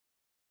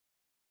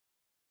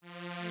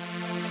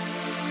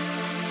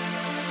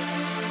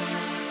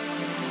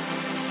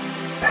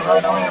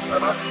Paranoia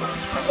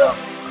Productions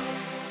presents.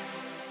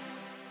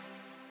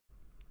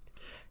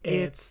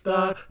 It's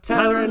the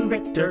Tyler and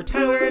Victor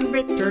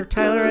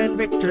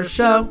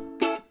show.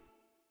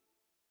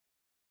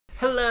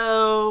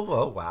 Hello!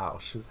 Oh wow,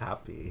 she's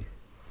happy.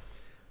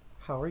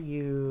 How are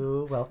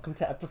you? Welcome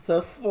to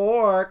episode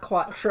 4,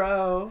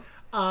 Quattro.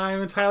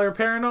 I'm Tyler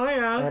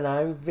Paranoia. And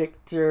I'm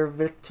Victor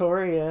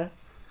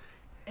Victorious.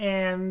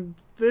 And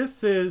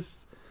this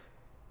is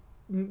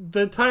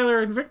the Tyler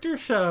and Victor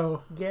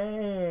show.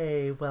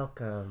 Yay!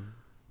 Welcome.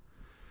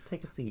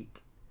 Take a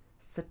seat.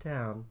 Sit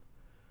down.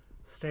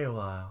 Stay a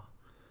while.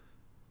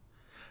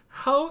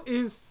 How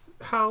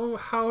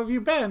have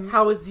you been?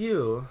 How is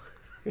you?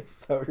 Is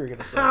that what you're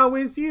gonna say? How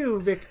is you,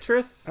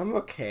 Victress? I'm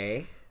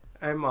okay.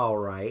 I'm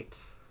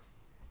alright.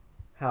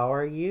 How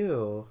are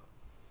you?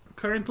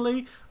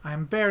 Currently,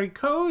 I'm very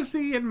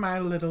cozy in my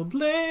little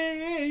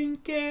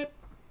blanket.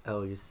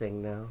 Oh, you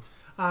sing now?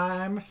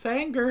 I'm a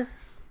sanger,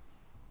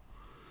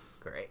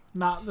 Great.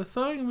 not the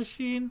sewing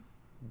machine.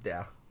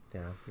 Yeah,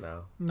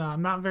 no. No,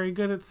 I'm not very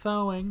good at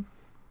sewing.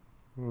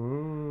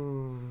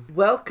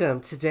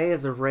 Welcome. Today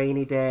is a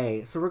rainy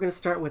day. So we're going to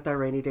start with our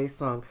rainy day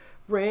song.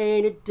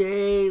 Rainy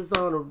days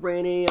on a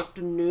rainy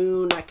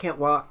afternoon. I can't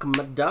walk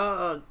my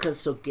dog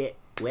because she'll get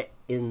wet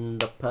in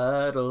the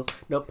puddles.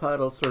 No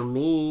puddles for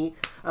me,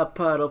 a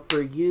puddle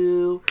for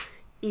you.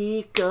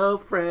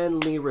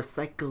 Eco-friendly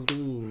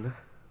recycling.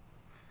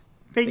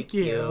 Thank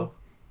you.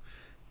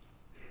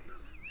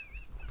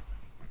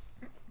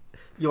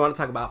 You want to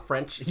talk about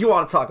French? You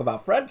want to talk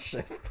about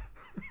friendship?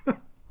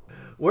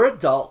 We're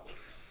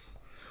adults.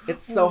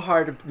 It's so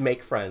hard to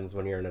make friends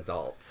when you're an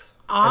adult.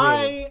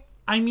 I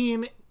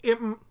mean, it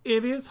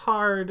is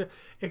hard,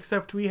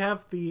 except we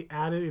have the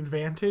added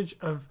advantage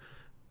of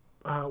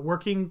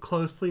working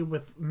closely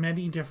with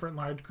many different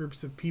large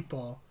groups of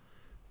people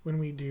when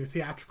we do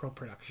theatrical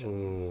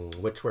productions.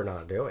 Which we're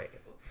not doing.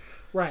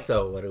 Right.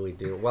 So what do we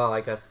do? Well,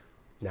 I guess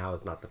now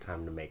is not the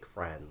time to make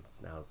friends.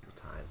 Now is the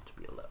time to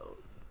be alone.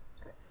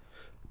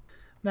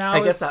 Now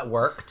I guess at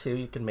work, too,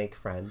 you can make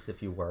friends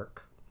if you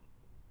work.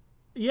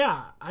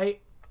 Yeah,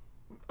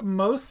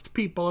 most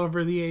people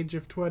over the age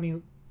of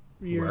 20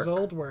 years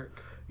old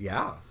work.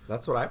 Yeah,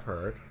 that's what I've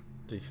heard.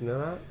 Did you know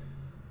that?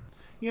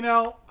 You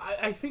know,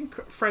 I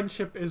think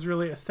friendship is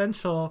really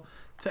essential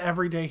to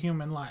everyday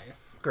human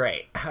life.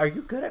 Great. Are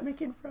you good at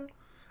making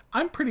friends?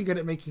 I'm pretty good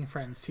at making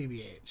friends,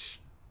 TBH.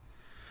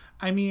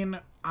 I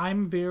mean,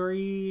 I'm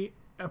very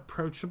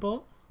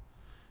approachable,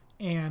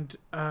 and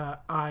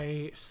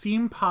I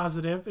seem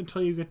positive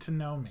until you get to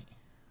know me.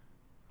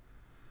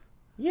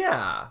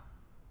 Yeah.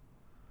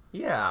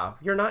 Yeah,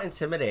 you're not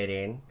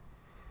intimidating.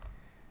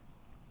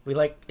 We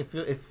if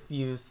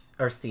you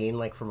are seen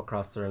like from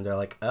across the room, they're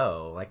like,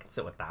 oh, I can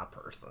sit with that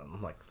person.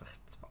 I'm like,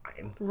 that's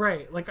fine.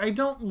 Right. Like, I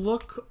don't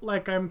look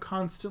like I'm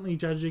constantly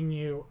judging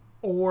you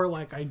or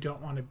like I don't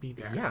want to be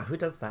there. Yeah, who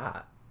does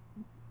that?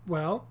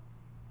 Well,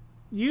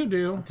 you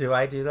do. Do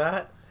I do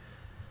that?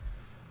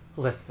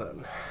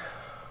 Listen,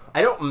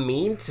 I don't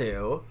mean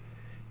to.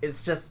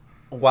 It's just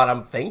what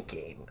I'm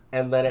thinking.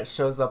 And then it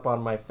shows up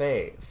on my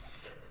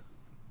face.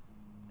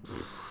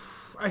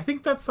 I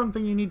think that's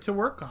something you need to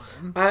work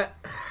on.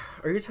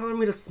 Are you telling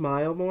me to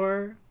smile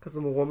more because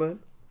I'm a woman?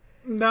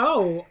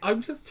 No,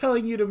 I'm just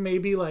telling you to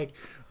maybe like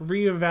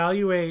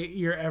reevaluate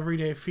your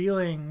everyday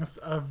feelings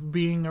of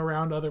being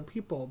around other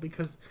people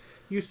because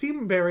you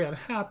seem very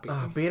unhappy.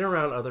 Being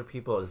around other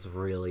people is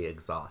really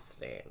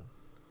exhausting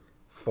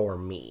for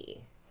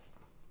me.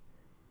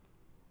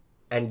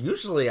 And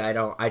usually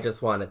I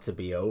just want it to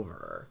be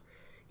over.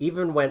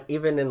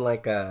 Even in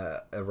like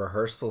a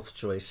rehearsal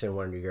situation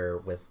when you're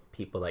with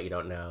people that you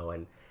don't know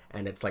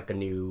and it's like a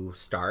new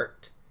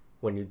start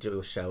when you do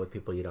a show with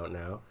people you don't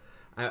know,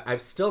 I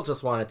still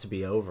just want it to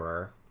be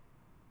over.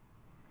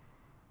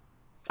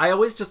 I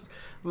always just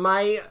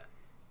my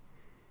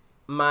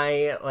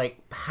like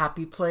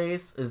happy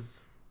place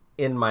is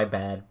in my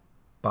bed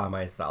by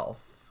myself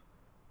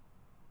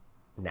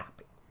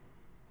napping.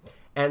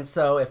 And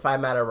so if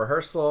I'm at a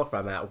rehearsal, if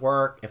I'm at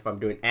work, if I'm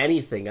doing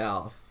anything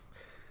else,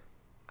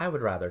 I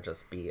would rather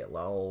just be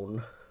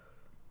alone.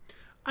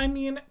 I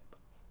mean,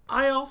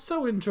 I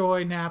also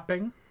enjoy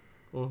napping.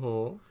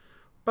 Mm-hmm.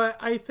 But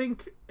I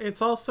think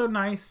it's also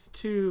nice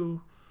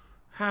to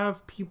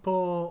have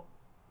people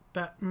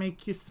that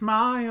make you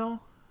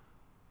smile.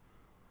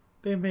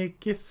 They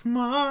make you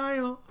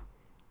smile.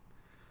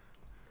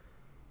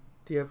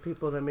 Do you have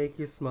people that make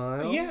you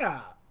smile?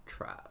 Yeah.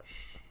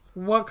 Trash.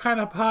 What kind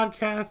of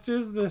podcast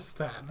is this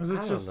then? Is it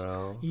I just don't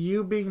know.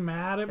 you being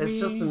mad at me? It's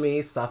just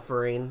me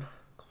suffering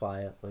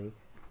quietly.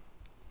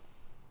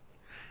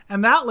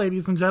 And that,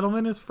 ladies and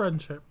gentlemen, is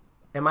friendship.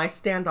 Am I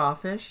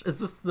standoffish? Is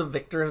this the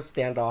Victor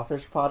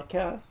Standoffish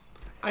podcast?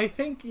 I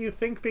think you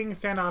think being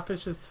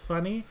standoffish is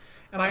funny,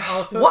 and I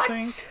also What?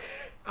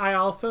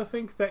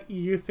 think that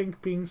you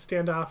think being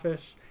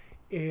standoffish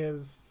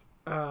is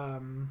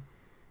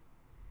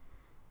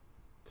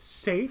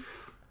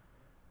safe.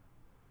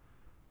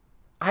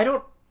 I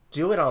don't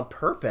do it on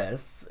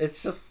purpose.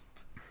 It's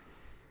just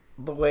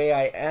the way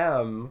I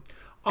am.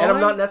 And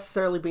I'm not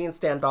necessarily being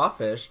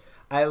standoffish.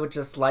 I would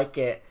just like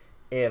it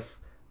if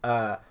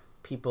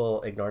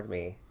people ignored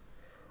me.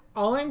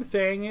 All I'm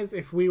saying is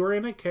if we were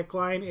in a kick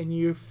line and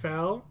you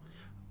fell,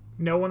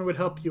 no one would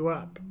help you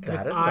up. And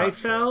That if is I not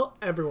fell,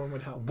 everyone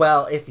would help.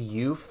 Well, if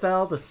you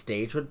fell, the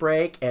stage would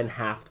break and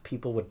half the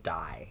people would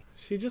die.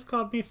 She just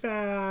called me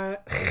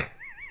fat.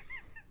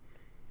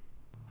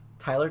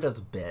 Tyler does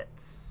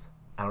bits.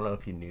 I don't know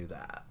if you knew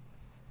that.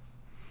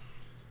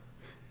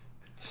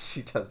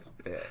 She does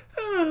bits.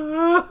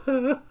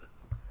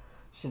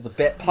 She's a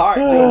bit part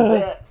doing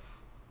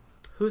bits.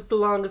 Who's the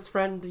longest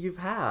friend you've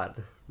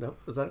had?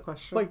 Nope. Is that a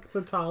question? Like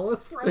the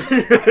tallest friend?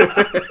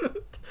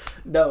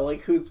 No,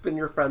 like who's been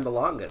your friend the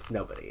longest?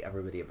 Nobody.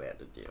 Everybody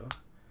abandoned you.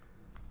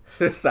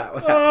 Is that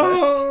what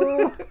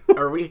happened?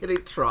 Are we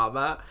hitting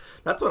trauma?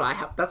 That's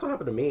what That's what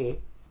happened to me.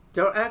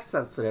 Don't act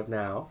sensitive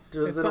now.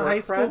 It's a high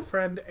school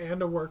friend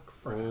and a work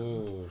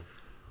friend.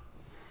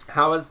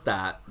 How is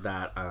that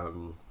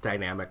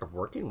dynamic of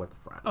working with a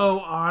friend? Oh,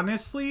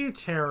 honestly,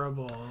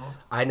 terrible.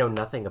 I know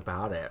nothing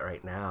about it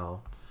right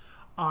now.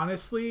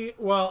 Honestly,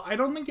 well, I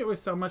don't think it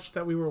was so much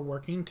that we were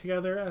working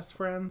together as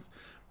friends,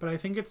 but I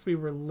think it's we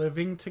were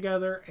living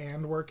together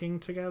and working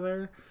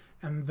together,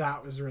 and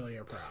that was really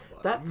a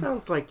problem. That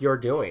sounds like you're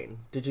doing.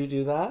 Did you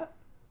do that?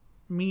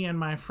 Me and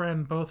my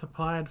friend both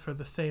applied for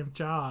the same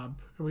job.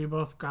 We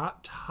both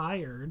got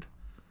hired.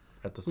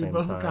 At the same time? We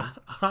both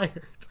got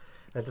hired.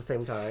 At the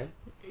same time?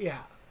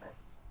 Yeah.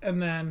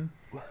 And then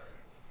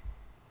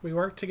we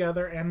worked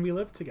together and we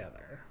lived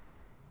together.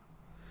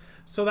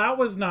 So that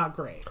was not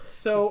great.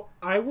 So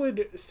I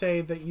would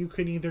say that you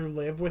could either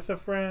live with a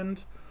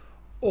friend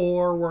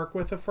or work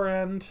with a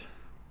friend,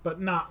 but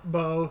not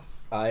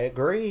both. I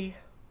agree.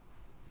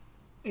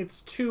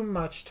 It's too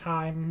much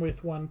time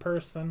with one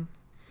person.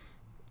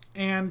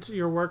 And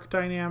your work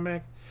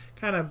dynamic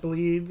kind of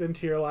bleeds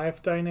into your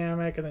life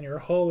dynamic, and then your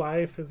whole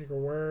life is your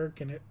work,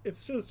 and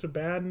it's just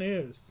bad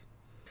news.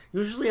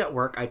 Usually at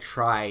work, I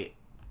try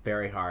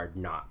very hard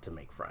not to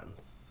make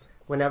friends.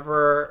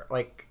 Whenever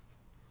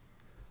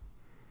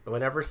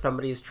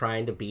somebody's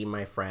trying to be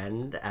my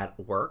friend at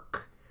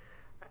work,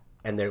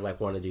 and they're like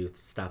want to do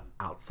stuff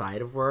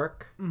outside of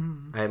work,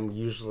 I'm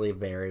usually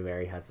very,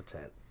 very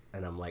hesitant.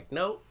 And I'm like,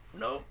 nope,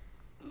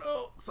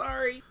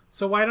 sorry.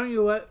 So why don't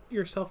you let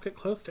yourself get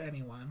close to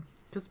anyone?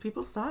 Because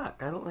people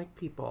suck. I don't like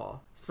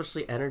people.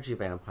 Especially energy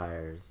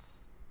vampires.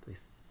 They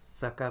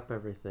suck up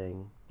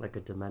everything like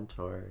a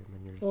Dementor. And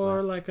then you're just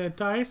Or left. like a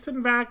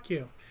Dyson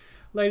vacuum.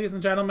 Ladies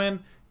and gentlemen,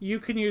 you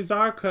can use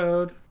our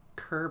code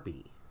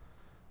Kirby.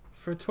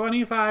 for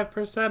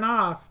 25%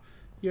 off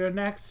your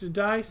next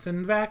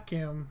Dyson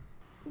vacuum.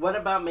 What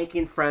about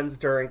making friends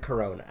during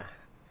Corona?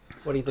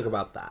 What do you think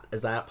about that?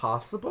 Is that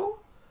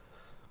possible?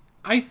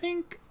 I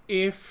think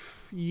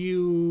if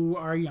you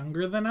are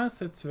younger than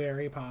us, it's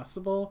very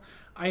possible.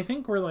 I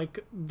think we're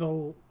like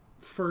the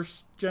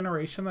first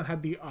generation that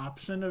had the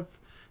option of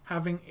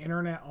having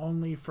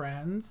internet-only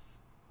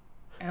friends,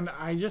 and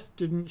I just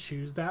didn't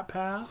choose that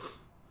path.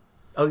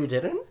 Oh, you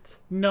didn't?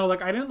 No,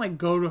 like I didn't like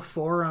go to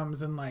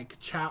forums and like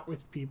chat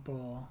with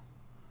people.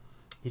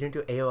 You didn't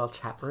do AOL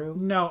chat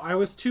rooms? No, I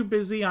was too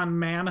busy on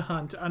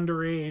Manhunt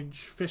underage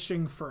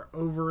fishing for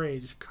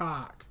overage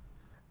cock.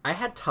 I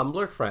had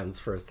Tumblr friends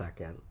for a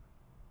second.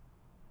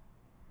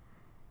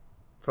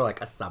 For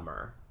like a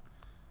summer.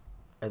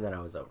 And then I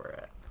was over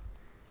it.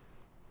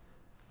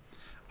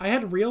 I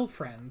had real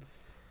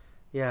friends.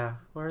 Yeah,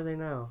 where are they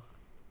now?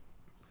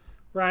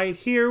 Right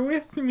here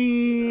with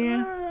me.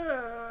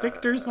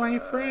 Victor's my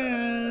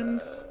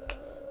friend.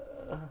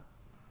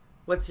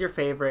 What's your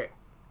favorite?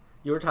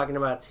 You were talking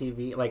about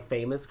TV, like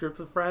famous group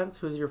of friends.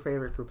 Who's your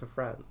favorite group of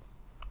friends?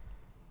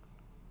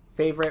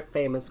 Favorite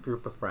famous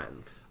group of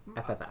friends.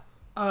 FFF.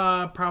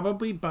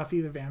 Probably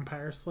Buffy the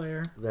Vampire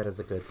Slayer. That is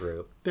a good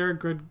group. They're a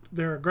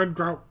good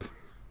group.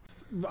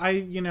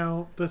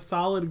 The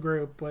solid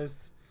group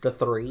was The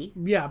three?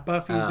 yeah,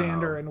 Buffy,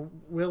 Xander, and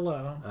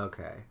Willow.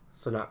 Okay.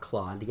 So not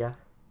Claudia.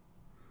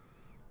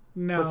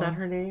 No. Was that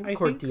her name? I think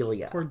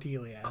Cordelia.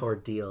 Cordelia.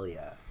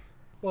 Cordelia.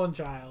 Well, and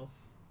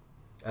Giles.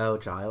 Oh,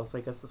 Giles, I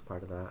guess, is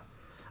part of that.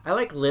 I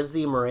like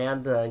Lizzie,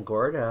 Miranda, and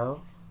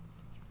Gordo.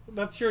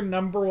 That's your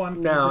number one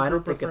favorite No, I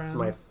don't group think of it's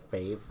my friends?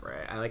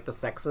 favorite. I like the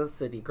Sex and the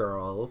City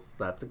girls.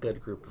 That's a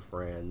good group of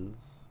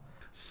friends.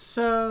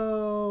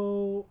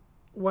 So,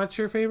 what's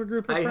your favorite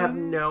group of I friends? have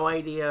no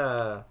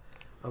idea.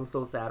 I'm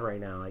so sad right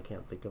now. I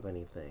can't think of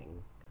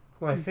anything.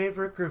 My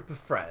favorite group of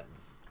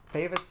friends.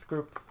 Famous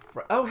group of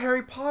friends. Oh,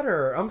 Harry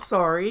Potter. I'm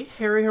sorry.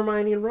 Harry,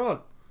 Hermione, and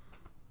Ron.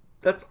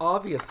 That's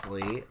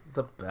obviously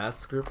the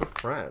best group of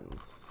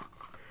friends.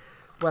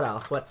 What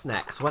else? What's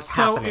next? What's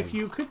happening? So, if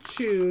you could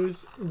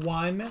choose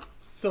one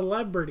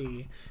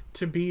celebrity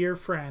to be your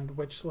friend,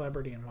 which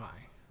celebrity and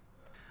why?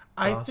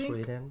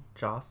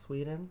 Joss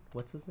Whedon?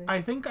 What's his name?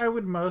 I think I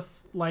would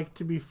most like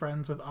to be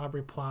friends with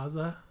Aubrey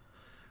Plaza.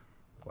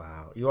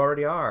 Wow. You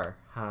already are.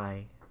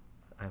 Hi.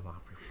 I'm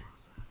Aubrey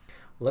Plaza.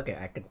 Look,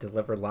 I could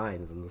deliver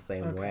lines in the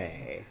same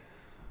way.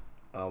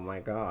 Oh my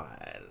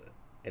god.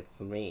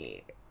 It's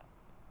me.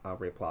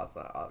 Aubrey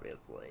Plaza,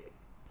 obviously.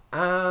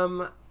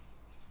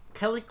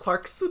 Kelly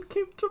Clarkson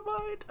came to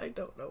mind. I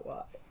don't know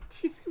why.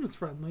 She seems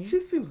friendly. She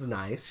seems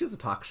nice. She has a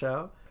talk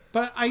show.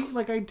 But I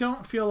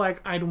don't feel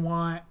like I'd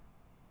want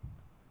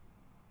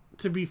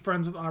to be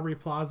friends with Aubrey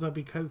Plaza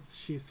because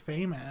she's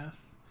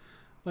famous.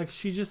 Like,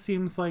 she just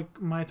seems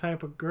like my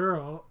type of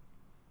girl.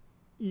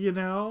 You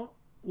know?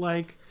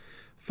 Like,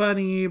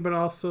 funny, but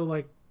also,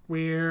 like,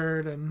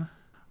 weird. And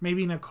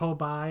maybe Nicole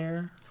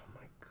Byer. Oh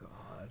my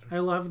god. I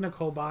love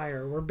Nicole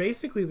Byer. We're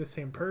basically the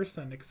same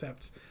person,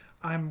 except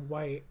I'm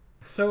white.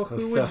 So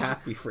I'm so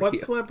happy for what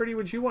you. celebrity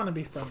would you want to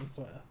be friends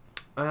with?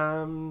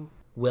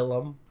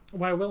 Willem.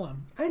 Why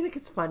Willem? I think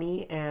it's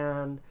funny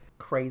and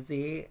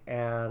crazy,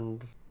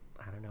 and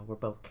I don't know, we're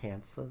both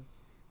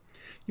Kansas.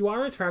 You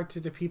are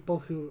attracted to people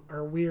who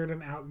are weird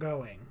and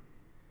outgoing.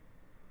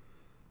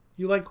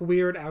 You like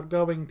weird,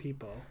 outgoing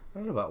people. I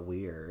don't know about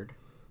weird.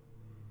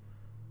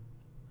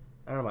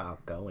 I don't know about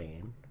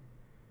outgoing.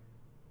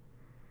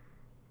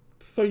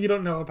 So you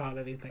don't know about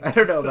anything. I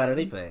don't know about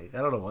anything. I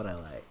don't know what I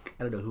like.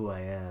 I don't know who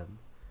I am.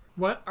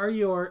 What are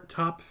your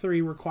top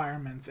 3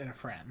 requirements in a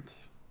friend?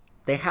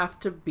 They have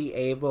to be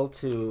able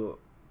to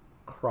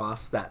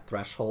cross that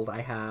threshold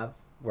I have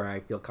where I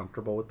feel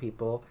comfortable with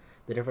people.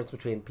 The difference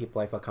between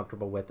people I feel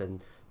comfortable with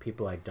and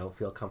people I don't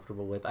feel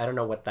comfortable with. I don't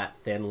know what that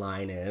thin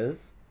line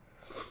is,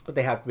 but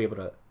they have to be able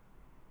to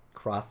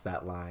cross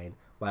that line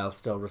while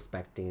still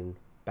respecting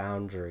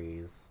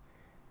boundaries.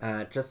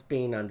 Just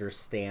being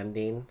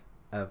understanding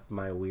of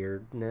my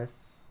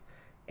weirdness.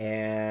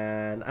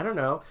 And I don't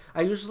know.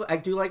 I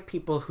do like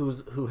people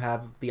who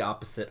have the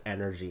opposite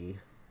energy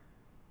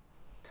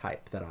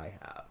type that I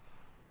have.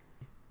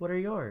 What are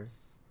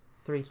yours?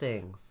 3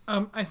 things.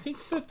 I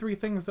think the 3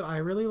 things that I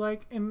really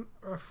like in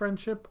a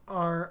friendship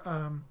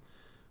are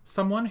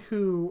someone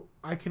who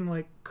I can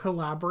like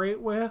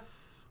collaborate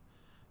with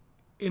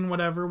in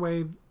whatever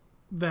way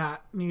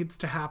that needs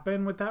to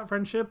happen with that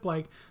friendship.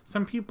 Like,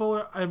 some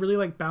people I really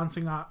like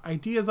bouncing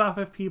ideas off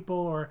of people,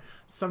 or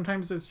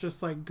sometimes it's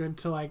just like good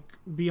to like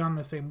be on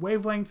the same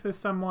wavelength as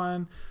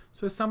someone.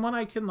 So someone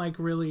I can like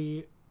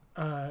really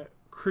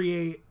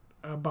create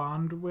a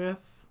bond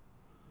with.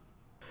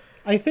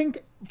 I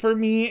think for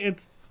me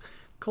it's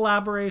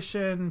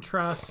collaboration,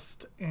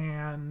 trust,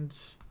 and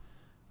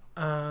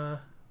the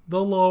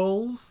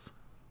lols.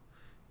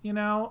 You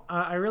know,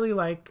 I really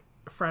like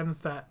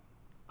friends that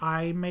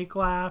I make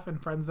laugh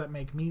and friends that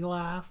make me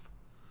laugh.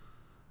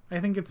 I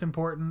think it's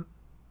important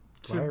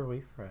to... Why are we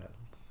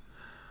friends?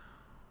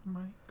 Oh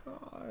my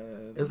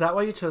god. Is that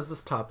why you chose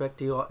this topic?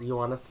 Do you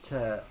want us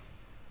to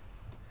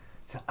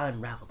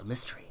unravel the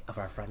mystery of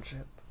our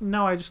friendship?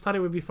 No, I just thought it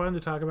would be fun to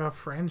talk about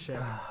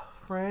friendship.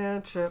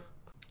 Friendship.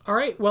 All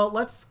right, well,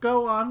 let's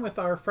go on with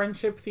our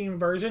friendship-themed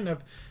version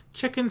of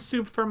Chicken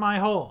Soup for My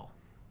Hole.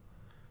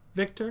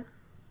 Victor,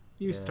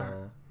 you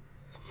start.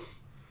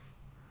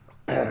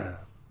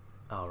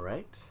 All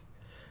right.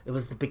 It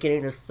was the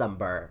beginning of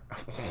summer.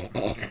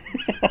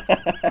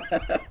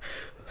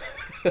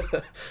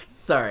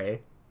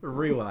 Sorry.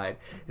 Rewind.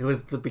 It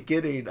was the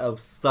beginning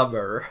of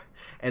summer,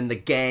 and the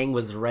gang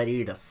was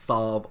ready to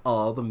solve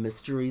all the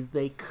mysteries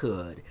they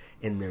could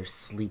in their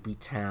sleepy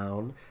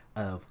town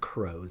of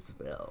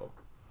Crowsville.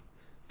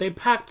 They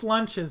packed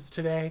lunches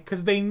today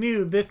because they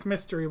knew this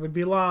mystery would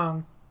be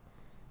long.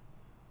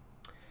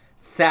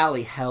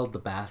 Sally held the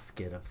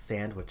basket of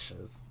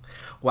sandwiches,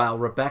 while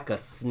Rebecca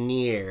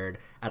sneered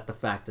at the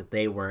fact that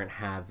they weren't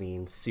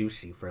having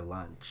sushi for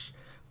lunch.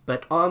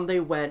 But on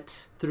they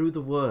went through the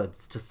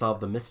woods to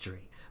solve the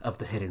mystery of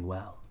the hidden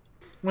well.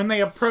 When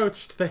they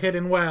approached the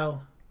hidden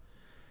well,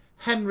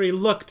 Henry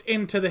looked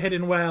into the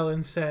hidden well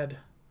and said,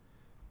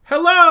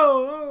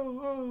 "Hello!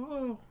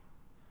 Oh.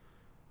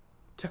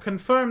 To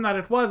confirm that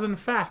it was, in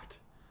fact,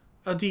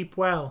 a deep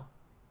well.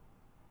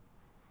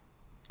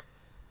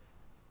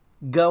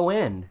 Go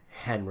in,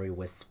 Henry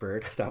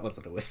whispered. That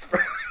wasn't a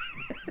whisper.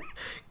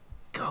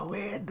 Go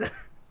in,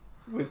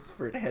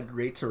 whispered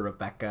Henry to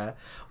Rebecca.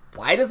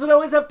 Why does it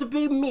always have to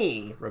be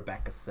me?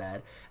 Rebecca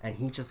said, and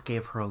he just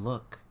gave her a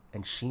look,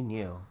 and she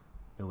knew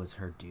it was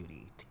her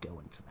duty to go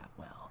into that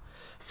well.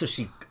 So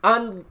she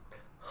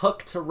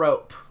unhooked a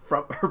rope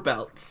from her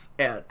belt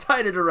and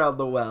tied it around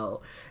the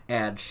well,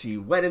 and she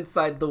went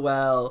inside the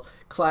well,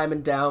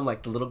 climbing down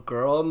like the little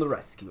girl and the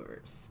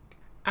rescuers.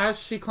 As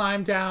she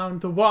climbed down,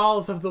 the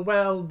walls of the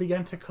well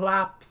began to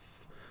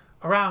collapse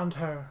around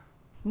her.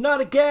 Not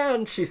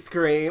again, she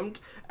screamed,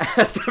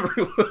 as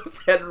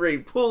Henry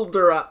pulled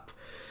her up.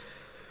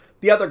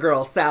 The other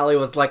girl, Sally,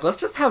 was like, let's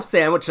just have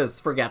sandwiches,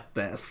 forget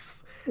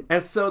this.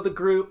 And so the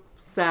group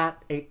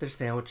sat, ate their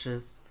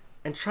sandwiches,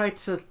 and tried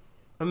to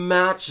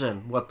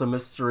imagine what the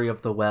mystery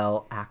of the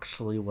well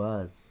actually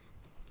was.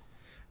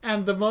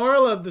 And the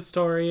moral of the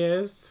story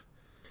is...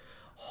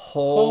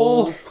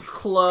 Holes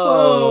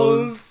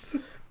close.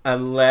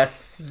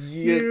 Unless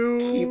you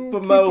keep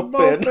them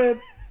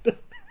open.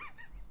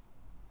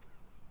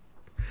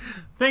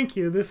 Thank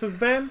you. This has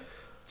been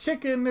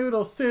Chicken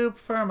Noodle Soup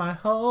for My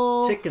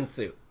Hole. Chicken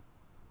soup.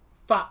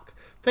 Fuck.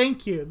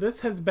 Thank you. This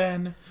has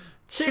been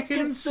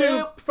Chicken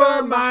soup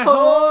for my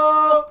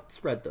hole.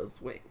 Spread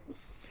those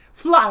wings.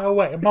 Fly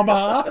away,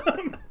 mama.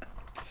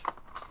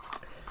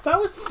 That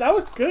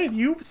was good.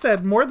 You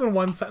said more than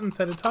one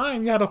sentence at a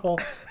time. You had a whole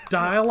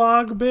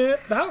dialogue bit.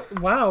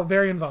 Wow,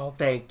 very involved.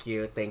 Thank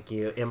you.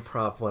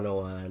 Improv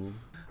 101.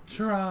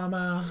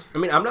 Drama. I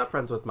mean, I'm not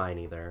friends with mine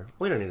either.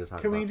 We don't need to talk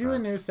about that. Can we do a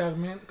new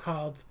segment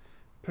called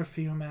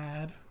Perfume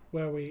Ad,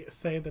 where we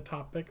say the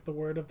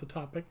word of the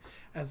topic,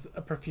 as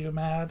a perfume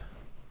ad?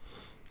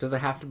 Does it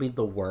have to be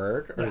the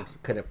word, or Yeah.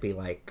 could it be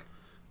like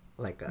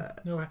a?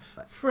 No,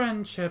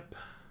 friendship.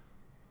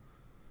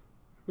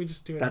 We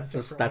just do it.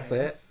 That's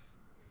it?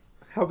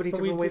 How many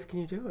different ways can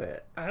you do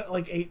it?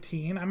 Like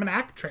 18. I'm an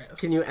actress.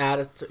 Can you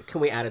add Can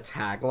we add a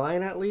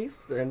tagline at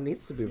least? It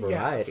needs to be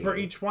variety. Yeah, for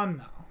each one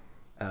though.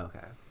 Oh,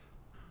 okay.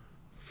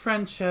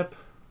 Friendship,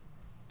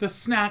 the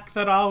snack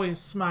that always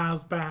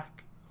smiles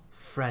back.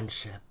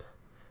 Friendship,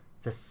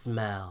 the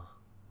smell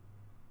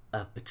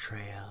of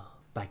betrayal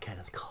by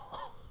Kenneth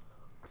Cole.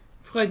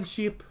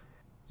 Friendship,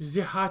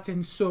 the heart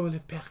and soul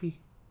of Paris.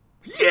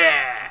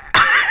 Yeah!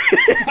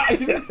 I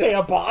didn't say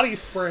a body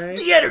spray.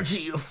 The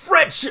energy of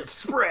friendship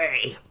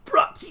spray,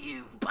 brought to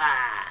you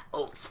by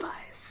Old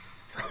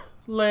Spice.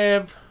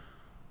 Live.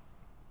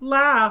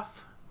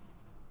 Laugh.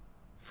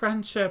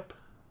 Friendship.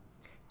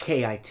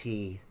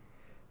 KIT,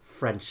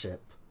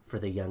 friendship for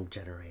the young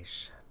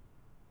generation.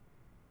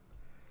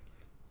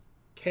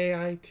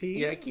 KIT.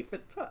 Yeah, keep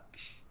in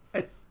touch.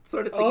 I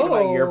sort of thinking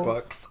about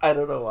yearbooks. I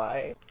don't know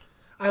why.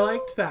 I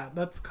liked that.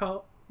 Let's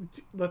call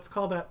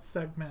that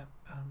segment.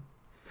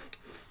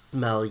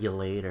 Smell you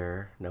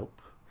later.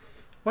 Nope.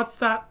 What's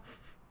that?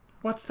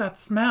 What's that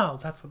smell?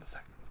 That's what the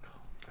segment's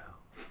called. Oh.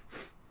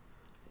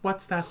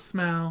 What's that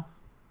smell?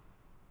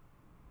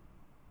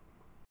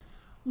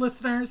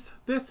 Listeners,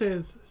 this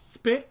is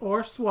Spit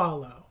or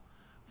Swallow,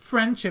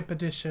 Friendship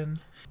Edition.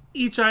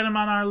 Each item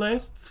on our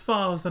lists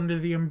falls under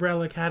the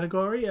umbrella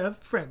category of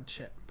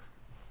friendship.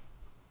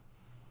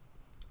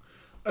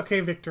 Okay,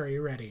 Victor, are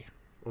you ready?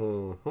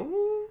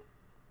 Mm-hmm.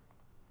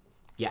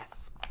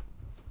 Yes.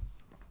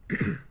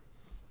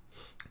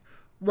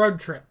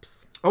 Road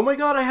trips. Oh my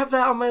god, I have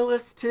that on my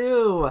list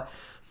too.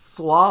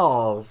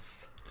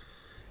 Swalls.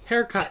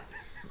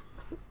 Haircuts.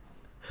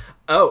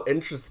 Oh,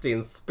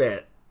 interesting.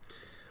 Spit.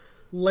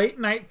 Late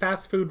night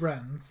fast food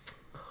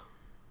runs.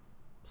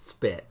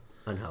 Spit.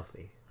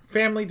 Unhealthy.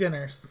 Family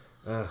dinners.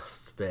 Ugh,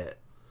 spit.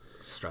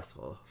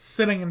 Stressful.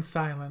 Sitting in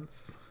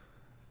silence.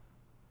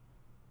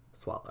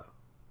 Swallow.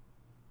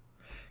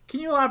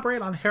 Can you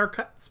elaborate on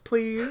haircuts,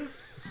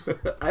 please?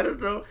 I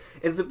don't know.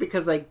 Is it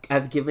because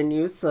I've given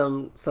you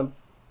some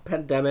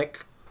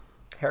pandemic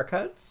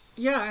haircuts?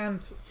 Yeah,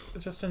 and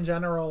just in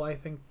general, I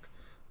think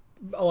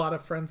a lot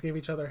of friends gave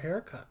each other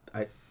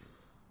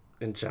haircuts.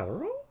 In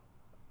general?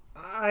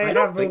 I don't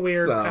have a think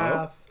weird so.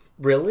 past.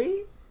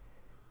 Really?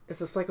 Is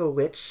this like a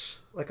witch,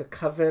 like a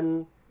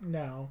coven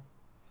No.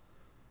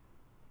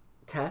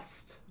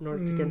 test? In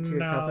order to get into your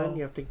No. coven,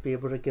 you have to be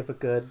able to give a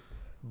good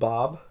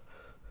bob.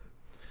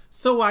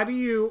 So why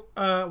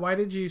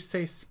did you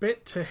say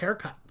spit to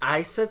haircuts?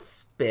 I said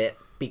spit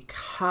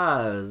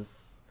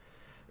because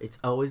it's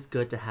always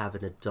good to have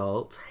an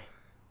adult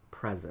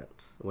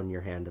present when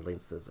you're handling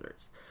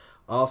scissors.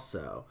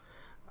 Also,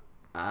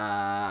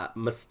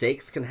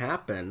 mistakes can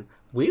happen.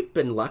 We've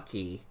been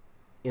lucky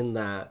in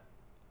that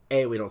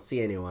A, we don't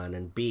see anyone,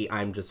 and B,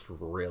 I'm just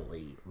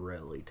really,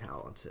 really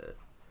talented.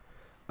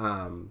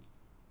 And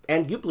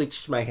you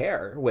bleached my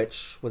hair,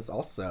 which was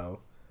also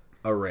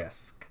a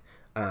risk.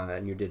 And I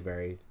think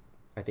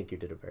you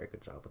did a very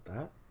good job with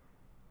that.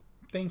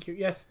 Thank you.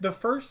 Yes,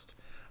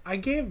 I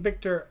gave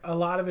Victor a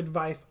lot of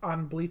advice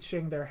on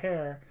bleaching their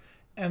hair,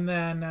 and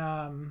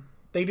then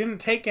they didn't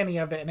take any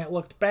of it, and it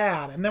looked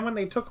bad. And then when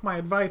they took my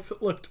advice,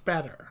 it looked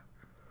better.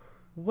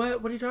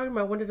 What are you talking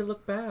about? When did it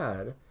look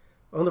bad?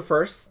 On the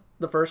first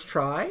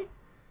try?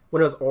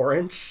 When it was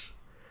orange?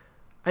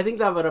 I think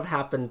that would have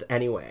happened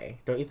anyway,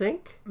 don't you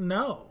think?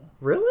 No.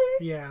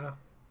 Really? Yeah.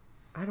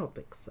 I don't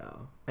think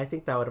so. I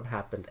think that would have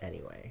happened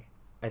anyway.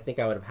 I think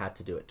I would have had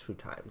to do it 2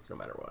 times no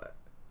matter what.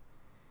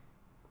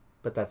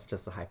 But that's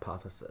just a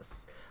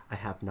hypothesis. I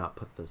have not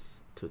put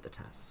this to the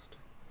test.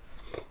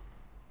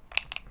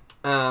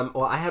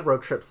 Well, I had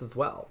road trips as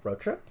well. Road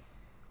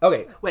trips?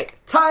 Okay, wait.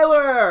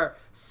 Tyler!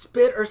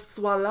 Spit or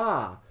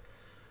swallow?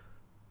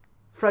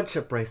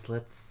 Friendship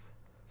bracelets.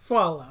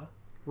 Swallow.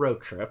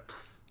 Road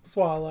trips.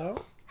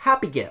 Swallow.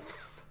 Happy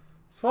gifts.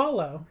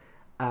 Swallow.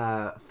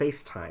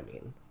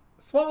 FaceTiming.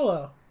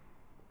 Swallow.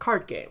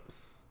 Card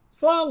games.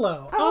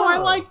 Swallow. Oh, I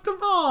liked them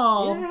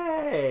all.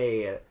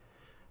 Yay!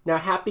 Now,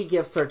 happy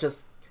gifts are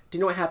just... Do you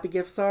know what happy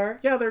gifts are?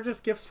 Yeah, they're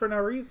just gifts for no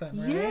reason,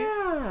 right?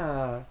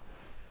 Yeah.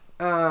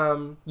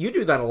 You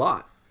do that a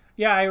lot.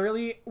 Yeah,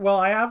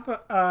 I have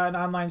an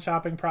online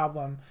shopping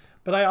problem,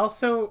 but I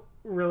also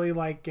really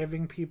like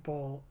giving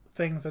people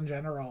things in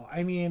general.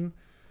 I mean,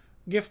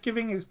 gift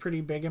giving is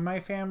pretty big in my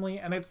family,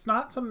 and it's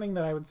not something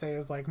that I would say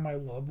is like my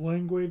love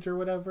language or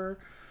whatever,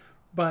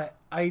 but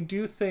I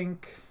do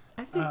think...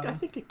 I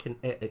think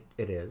it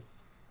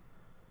is.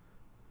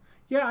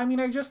 Yeah, I mean,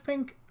 I just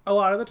think a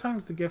lot of the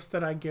times the gifts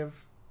that I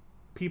give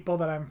people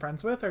that I'm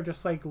friends with are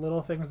just like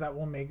little things that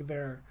will make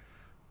their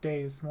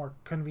days more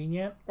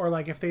convenient. Or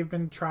like if they've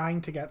been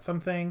trying to get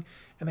something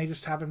and they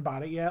just haven't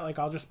bought it yet, like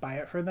I'll just buy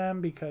it for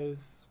them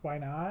because why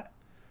not?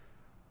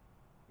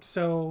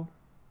 So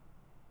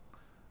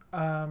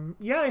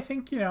yeah, I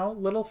think,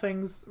 little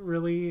things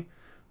really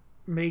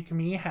make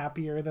me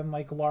happier than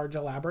like large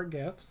elaborate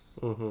gifts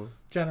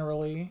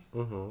generally.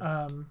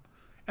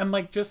 And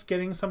like just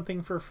getting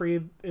something for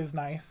free is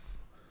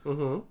nice.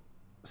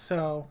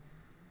 So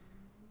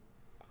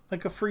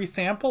like a free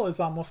sample is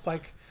almost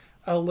like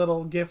a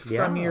little gift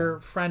from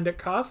your friend at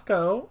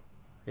Costco.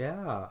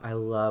 Yeah, I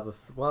love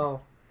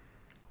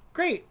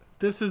Great.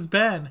 This has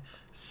been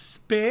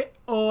Spit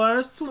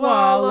or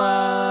Swallow.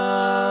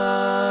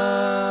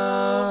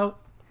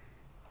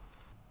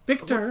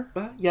 Victor,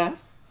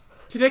 yes.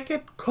 did it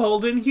get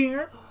cold in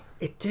here?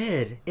 It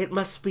did. It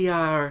must be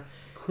our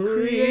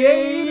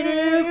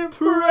Creative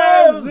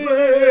Presence.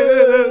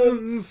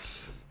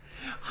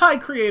 Hi,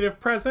 Creative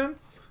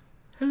Presence.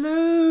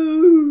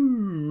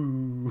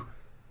 Hello.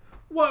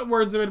 What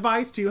words of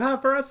advice do you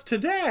have for us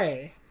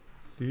today?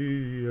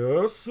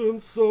 The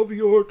essence of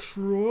your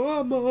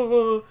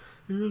trauma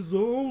is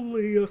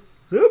only a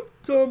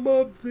symptom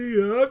of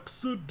the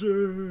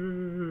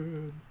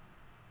accident.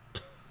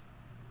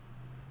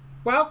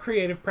 Wow,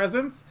 Creative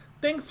Presence.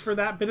 Thanks for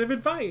that bit of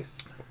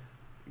advice.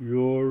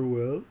 You're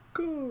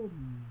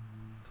welcome.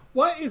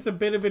 What is a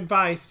bit of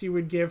advice you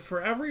would give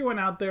for everyone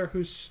out there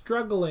who's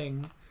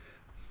struggling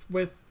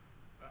with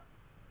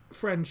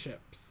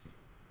friendships?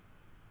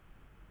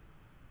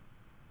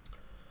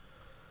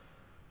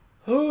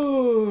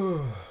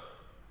 I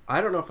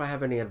don't know if I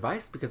have any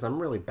advice because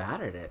I'm really bad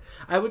at it.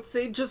 I would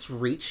say just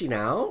reaching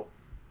out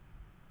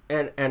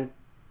and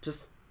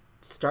just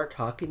start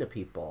talking to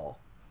people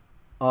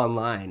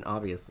online,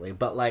 obviously.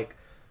 But like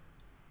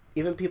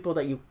even people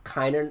that you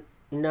kind of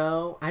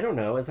know, I don't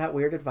know. Is that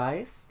weird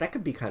advice? That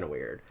could be kind of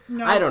weird.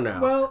 No, I don't know.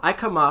 well- I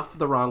come off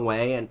the wrong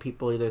way and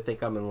people either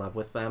think I'm in love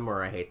with them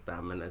or I hate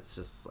them. And it's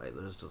just like,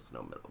 there's just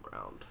no middle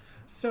ground.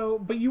 So,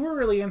 but you were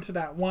really into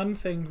that one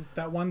thing,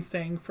 that one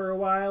saying for a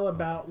while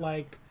about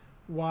like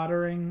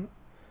watering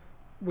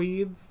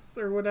weeds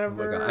or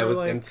whatever. Oh my God, I or, was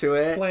like, into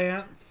it.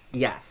 Plants.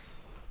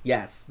 Yes.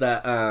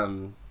 The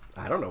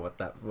I don't know what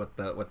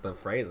the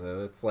phrase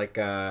is. It's like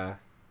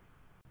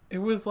It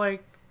was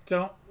like,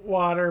 don't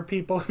water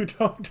people who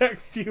don't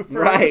text you first.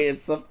 right,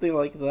 it's something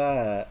like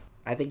that.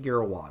 I think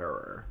you're a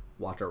waterer.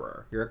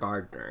 You're a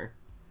gardener.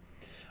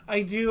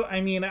 I do.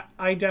 I mean,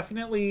 I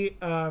definitely,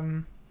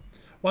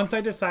 once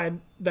I decide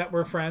that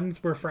we're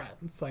friends, we're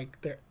friends. Like,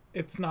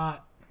 it's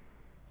not,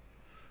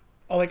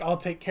 I'll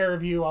take care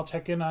of you, I'll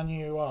check in on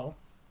you, I'll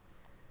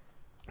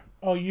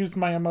use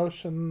my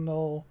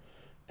emotional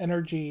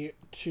energy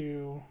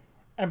to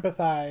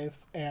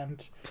empathize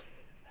and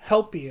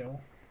help you.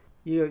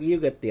 You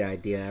get the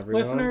idea,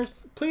 everyone.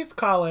 Listeners, please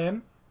call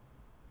in,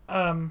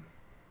 and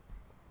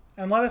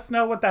let us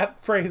know what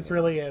that phrase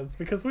really is,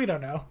 because we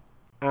don't know.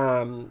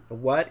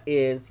 What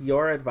is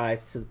your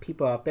advice to the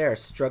people out there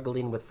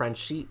struggling with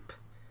friendship?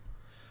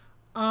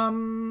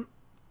 My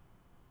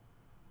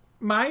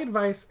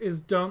advice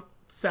is don't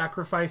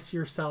sacrifice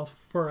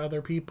yourself for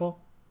other people.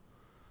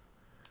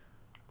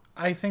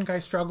 I think I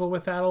struggle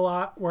with that a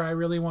lot, where I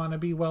really want to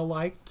be well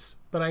liked,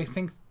 but I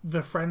think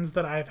the friends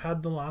that I've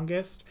had the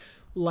longest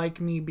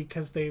like me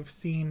because they've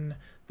seen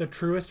the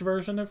truest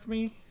version of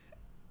me.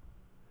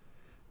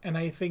 And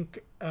I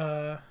think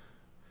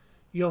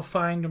you'll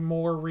find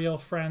more real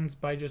friends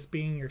by just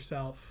being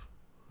yourself.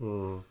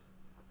 Being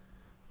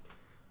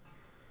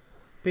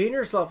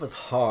yourself is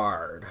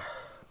hard,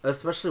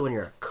 especially when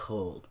you're a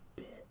cold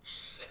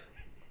bitch.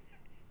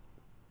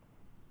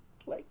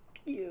 Like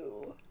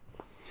you.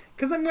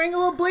 Because I'm wearing a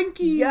little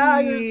blinky. Yeah,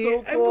 you're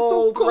so I'm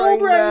cold, so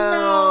cold right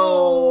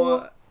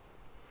now.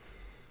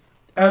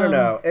 I don't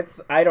know.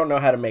 I don't know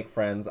how to make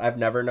friends. I've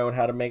never known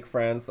how to make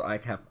friends. So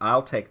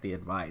I'll take the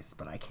advice,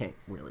 but I can't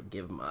really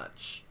give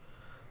much.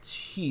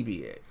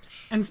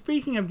 TBH. And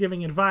speaking of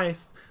giving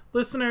advice,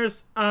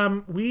 listeners,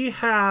 we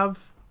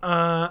have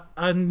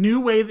a new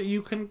way that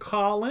you can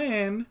call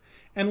in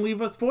and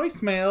leave us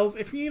voicemails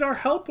if you need our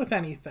help with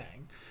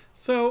anything.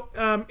 So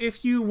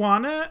if you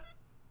want to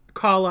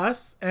call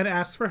us and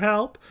ask for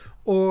help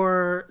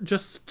or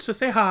just to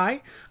say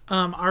hi,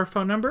 our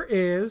phone number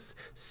is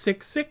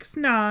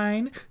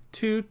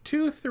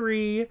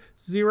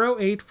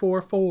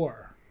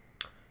 669-223-0844.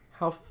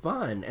 How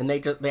fun. And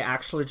they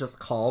actually just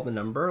call the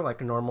number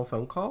like a normal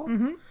phone call?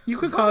 Mm-hmm. You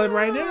could call it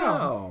right now.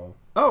 Wow.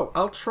 Oh,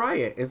 I'll try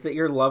it. Is it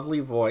your lovely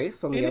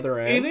voice on the other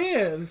end? It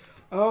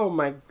is. Oh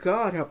my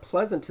God, how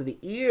pleasant to the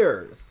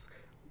ears.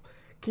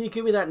 Can you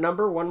give me that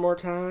number one more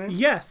time?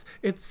 Yes,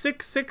 it's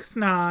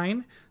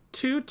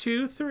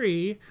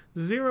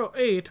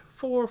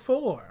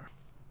 669-223-0844.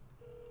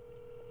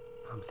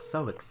 I'm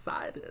so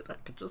excited. I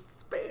could just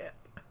spit.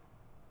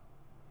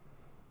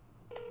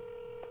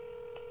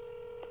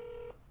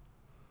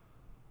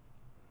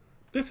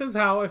 This is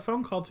how a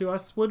phone call to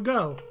us would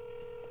go.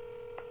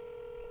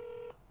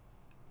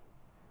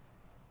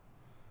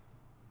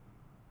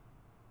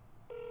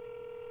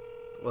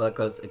 Well, it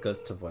goes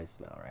to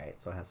voicemail, right?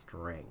 So it has to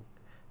ring.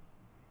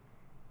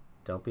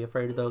 Don't be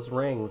afraid of those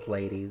rings,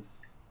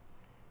 ladies.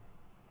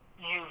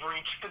 You've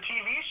reached the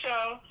TV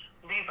show.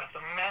 Leave us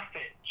a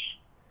message.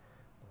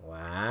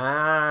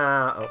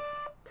 Wow.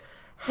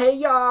 Hey,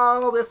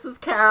 y'all. This is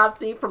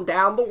Kathy from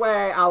down the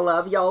way. I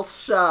love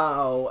y'all's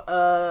show.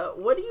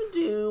 What do you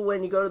do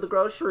when you go to the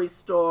grocery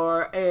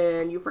store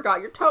and you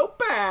forgot your tote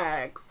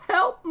bags?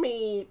 Help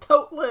me.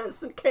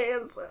 Toteless in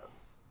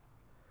Kansas.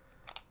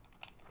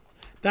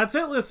 That's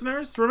it,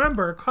 listeners.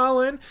 Remember, call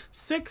in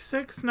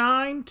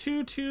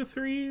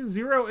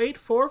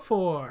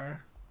 669-223-0844.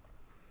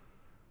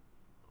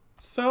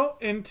 So,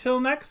 until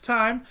next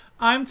time,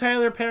 I'm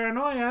Tyler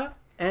Paranoia.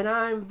 And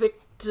I'm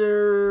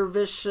Victor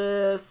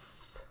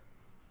Vicious.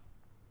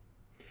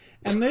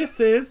 And this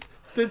is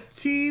the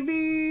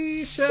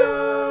TV show.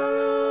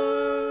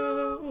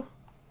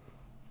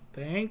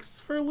 Thanks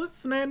for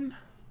listening.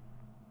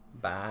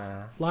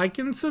 Bye. Like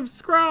and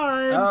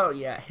subscribe. Oh,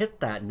 yeah.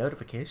 Hit that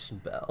notification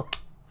bell.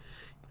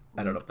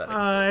 I don't know if that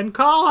exists. And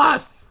call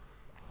us.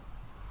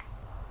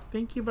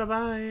 Thank you.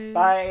 Bye-bye.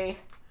 Bye.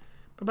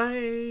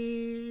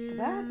 Bye-bye.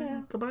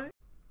 Bye. Goodbye.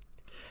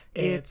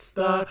 It's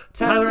the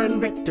Tyler and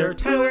Victor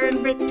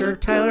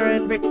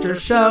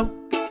show.